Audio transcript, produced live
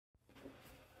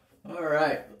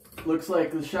Alright, looks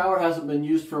like the shower hasn't been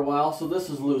used for a while, so this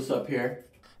is loose up here.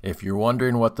 If you're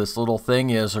wondering what this little thing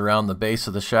is around the base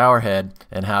of the shower head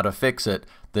and how to fix it,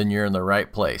 then you're in the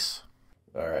right place.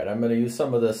 Alright, I'm going to use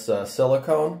some of this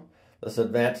silicone, this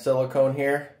advanced silicone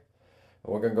here.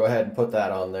 We're going to go ahead and put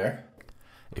that on there.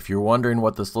 If you're wondering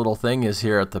what this little thing is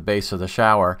here at the base of the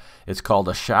shower, it's called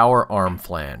a shower arm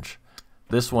flange.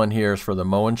 This one here is for the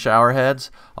Moen shower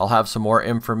heads. I'll have some more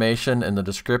information in the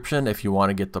description if you want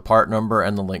to get the part number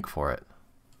and the link for it.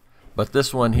 But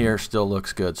this one here still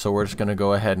looks good, so we're just going to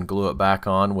go ahead and glue it back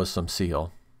on with some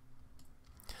seal.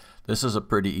 This is a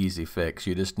pretty easy fix.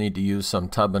 You just need to use some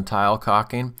tub and tile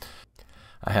caulking.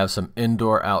 I have some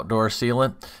indoor-outdoor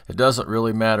sealant. It doesn't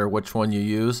really matter which one you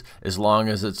use as long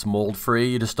as it's mold-free.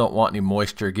 You just don't want any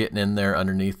moisture getting in there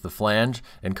underneath the flange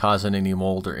and causing any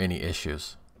mold or any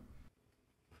issues.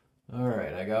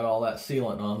 Alright, I got all that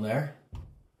sealant on there.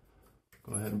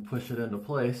 Go ahead and push it into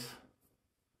place.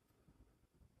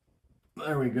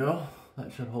 There we go.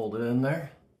 That should hold it in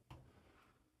there.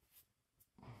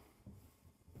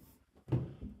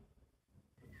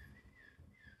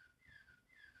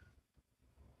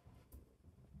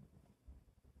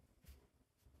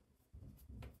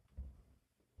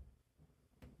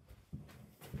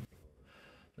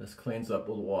 This cleans up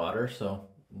with water, so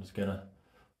I'm just gonna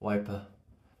wipe a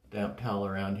damp towel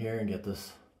around here and get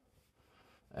this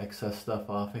excess stuff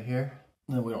off of here.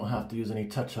 Then we don't have to use any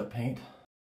touch-up paint.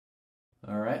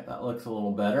 Alright, that looks a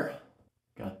little better.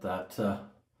 Got that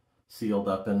sealed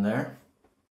up in there.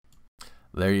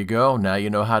 There you go. Now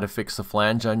you know how to fix the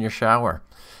flange on your shower.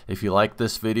 If you like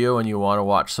this video and you want to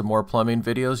watch some more plumbing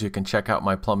videos, you can check out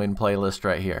my plumbing playlist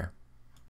right here.